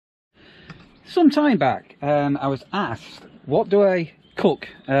Some time back, I was asked, what do I cook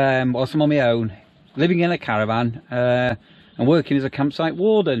whilst I'm on my own, living in a caravan and working as a campsite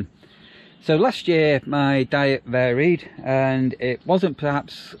warden? So last year my diet varied and it wasn't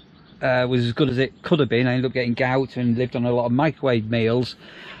perhaps was as good as it could have been. I ended up getting gout and lived on a lot of microwave meals.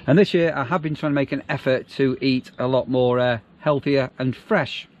 And this year I have been trying to make an effort to eat a lot more healthier and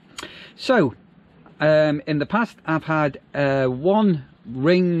fresh. So in the past I've had one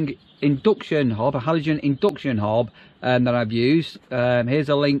ring induction hob, a halogen induction hob that I've used. Here's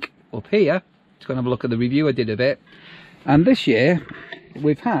a link up here to go and have a look at the review I did of it. And this year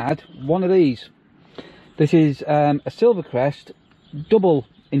we've had one of these. This is a silver Crest double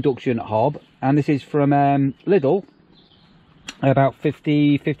induction hob, and this is from Lidl, about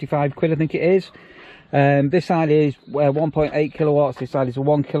 55 quid I think it is. This side is 1.8 kilowatts, this side is a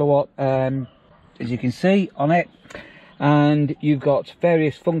 1 kilowatt, as you can see on it. And you've got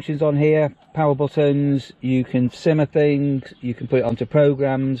various functions on here, power buttons, you can simmer things, you can put it onto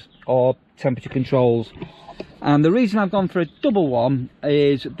programs or temperature controls. And the reason I've gone for a double one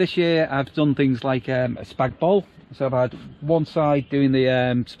is this year I've done things like a spag bowl. So I've had one side doing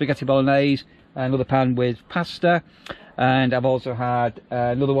the spaghetti bolognese, another pan with pasta, and I've also had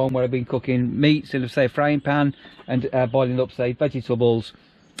another one where I've been cooking meats in, say, a frying pan and boiling up, say, vegetables.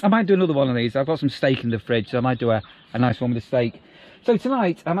 I might do another one of these. I've got some steak in the fridge, so I might do a nice one with the steak. So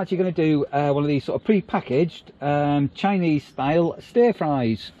tonight I'm actually going to do one of these sort of pre-packaged Chinese style stir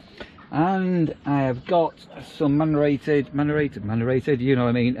fries. And I have got some marinated, you know what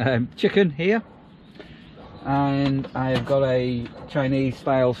I mean, chicken here. And I have got a Chinese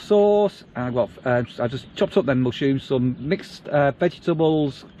style sauce. And I've got, I just chopped up them mushrooms, some mixed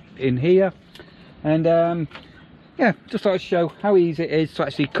vegetables in here. And yeah, just thought I'd show how easy it is to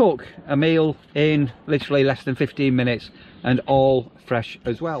actually cook a meal in literally less than 15 minutes and all fresh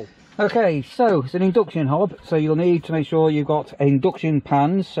as well. Okay, so it's an induction hob, so you'll need to make sure you've got induction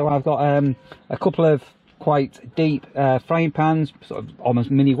pans. So I've got a couple of quite deep frying pans, sort of almost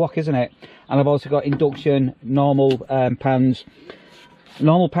mini wok, isn't it? And I've also got induction normal pans,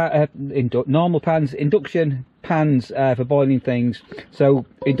 induction pans for boiling things. So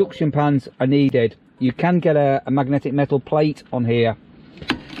induction pans are needed. You can get a magnetic metal plate on here.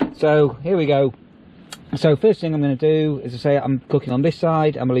 So here we go. So first thing I'm going to do, as I say, I'm cooking on this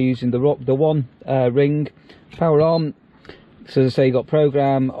side. I'm only using the one ring, power on. So as I say, you've got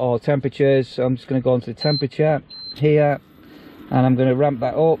program or temperatures. So I'm just going to go on to the temperature here, and I'm going to ramp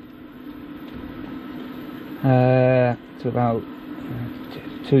that up to about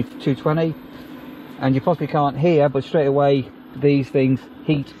 220. And you possibly can't hear, but straight away these things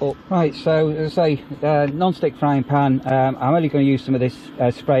heat up. Right, so as I say, non-stick frying pan. I'm only going to use some of this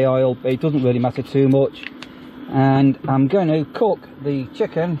spray oil, but it doesn't really matter too much. And I'm going to cook the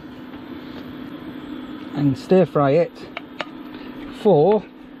chicken and stir fry it for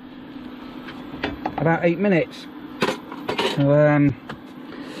about 8 minutes. So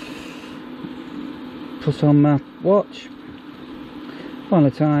put on my watch. On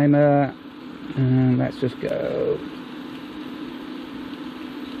the timer, and let's just go.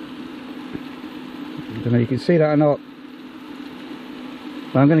 I don't know if you can see that or not,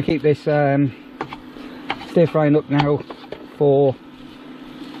 but I'm going to keep this stir frying up now for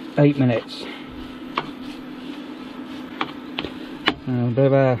 8 minutes.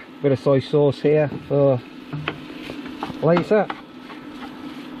 A bit of soy sauce here for later.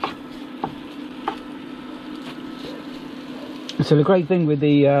 So the great thing with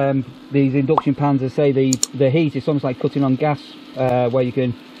the these induction pans is, say, the heat is almost like cutting on gas, where you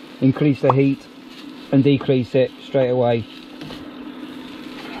can increase the heat and decrease it straight away.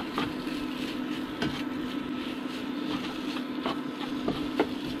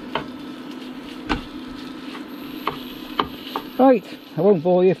 Right, I won't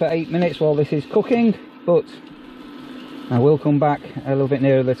bore you for 8 minutes while this is cooking, but I will come back a little bit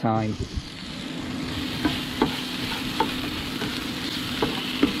nearer the time.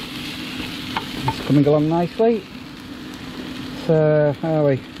 It's coming along nicely. So, how are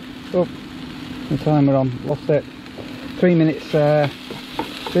we? Oh, the timer on, lost it. 3 minutes,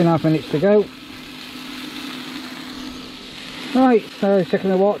 3.5 minutes to go. Right, so checking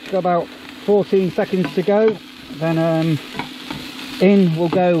the watch, got about 14 seconds to go. Then in will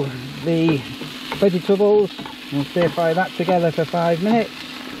go the vegetables. We'll stir fry that together for 5 minutes.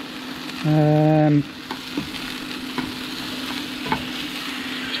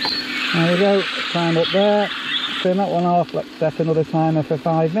 There we go, time up there. Turn that one off, let's set another timer for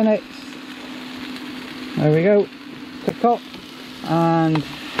 5 minutes. There we go, tick tock, and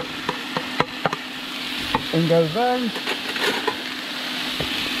in goes those.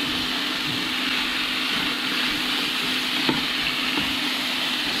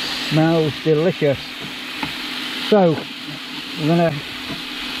 Smells delicious. So we're going to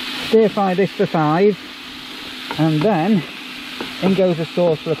stir fry this for 5, and then in goes the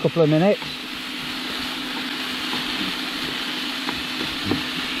sauce for a couple of minutes.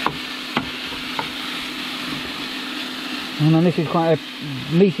 And then this is quite a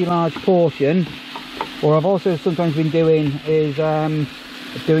meaty large portion. What I've also sometimes been doing is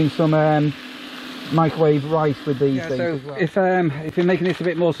doing some microwave rice with these things. So as well, if you're making this a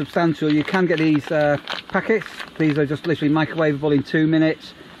bit more substantial, you can get these packets. These are just literally microwavable in 2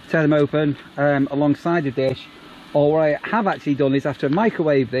 minutes. Tear them open alongside the dish. Or what I have actually done is, after I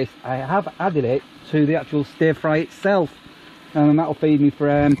microwave this, I have added it to the actual stir fry itself, and that'll feed me for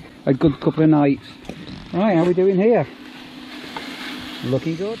a good couple of nights. Right, how are we doing here?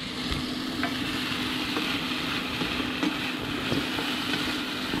 Looking good.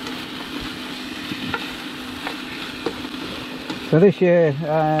 So this year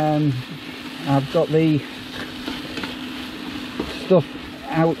I've got the stuff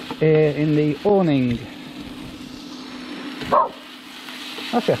out here in the awning.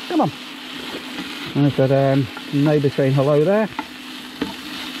 That's it, come on. And I've got neighbour saying hello there.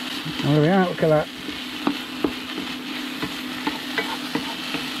 There we are, look at that.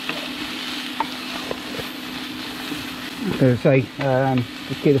 As I say,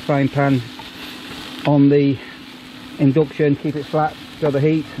 just keep the frying pan on the induction, keep it flat, got the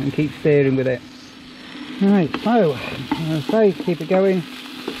heat, and keep steering with it. Right, so as I say, keep it going.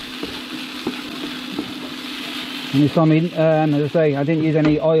 And this time, as I say, I didn't use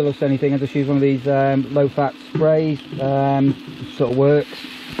any oil or anything. I just used one of these low-fat sprays. It sort of works.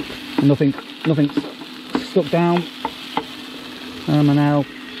 Nothing stuck down. And now,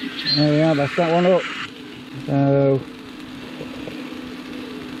 there we are. That's that one up. So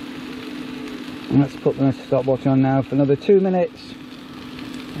let's put the stopwatch on now for another 2 minutes,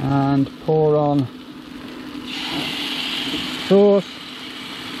 and pour on sauce.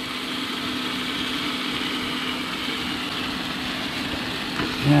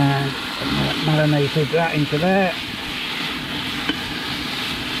 And marinated that into there.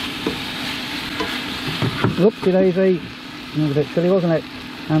 Whoopsie daisy, that was a bit silly, wasn't it?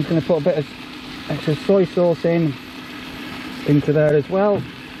 I'm going to put a bit of extra soy sauce into there as well.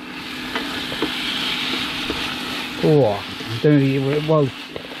 Oh, well,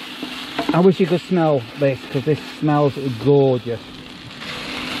 I wish you could smell this, because this smells gorgeous.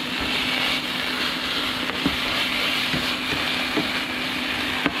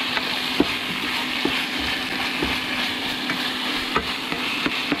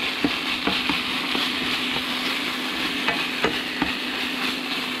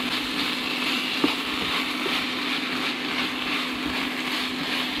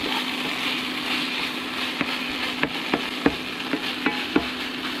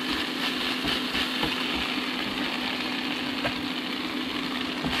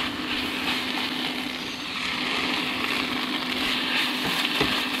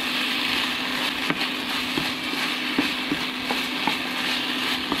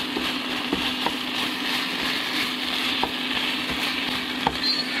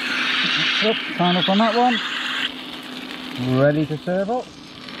 Up, time up on that one, ready to serve up.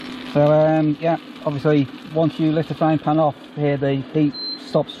 So yeah, obviously once you lift the frying pan off here, the heat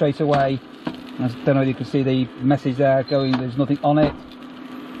stops straight away. I don't know if you can see the message there going, there's nothing on it.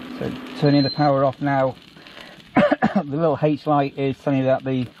 So turning the power off now. The little H light is telling you that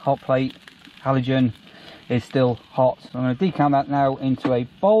the hot plate halogen is still hot. So I'm going to decant that now into a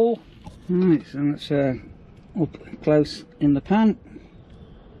bowl. Right, so that's up close in the pan.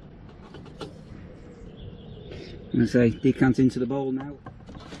 I'm going to say decant into the bowl now.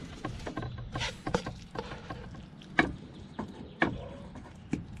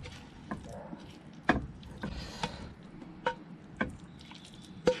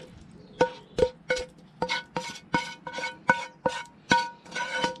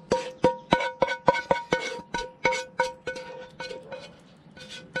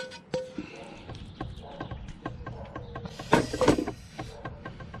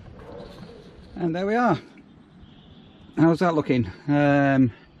 And there we are. How's that looking?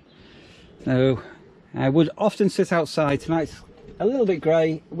 So I would often sit outside. Tonight's a little bit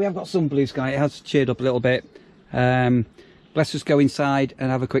grey. We have got some blue sky. It has cheered up a little bit. Let's just go inside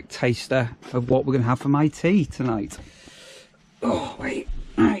and have a quick taster of what we're going to have for my tea tonight. Oh wait,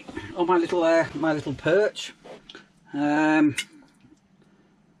 right on my little perch. Nice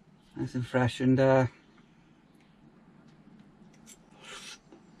and fresh, and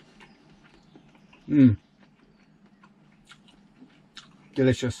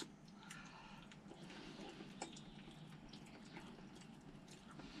delicious.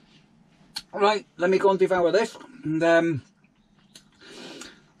 Right, let me go and devour this. And there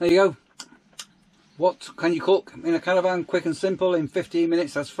you go. What can you cook in a caravan? Quick and simple, in 15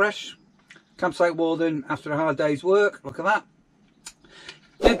 minutes, that's fresh. Campsite Warden after a hard day's work. Look at that.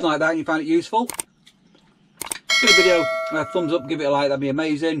 Anything like that and you found it useful, give the video a thumbs up, give it a like, that'd be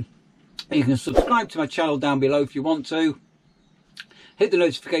amazing. You can subscribe to my channel down below if you want to. Hit the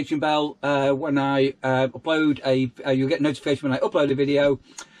notification bell when I you'll get notification when I upload a video.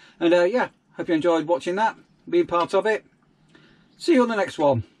 And yeah, hope you enjoyed watching that, being part of it. See you on the next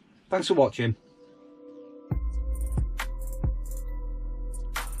one. Thanks for watching.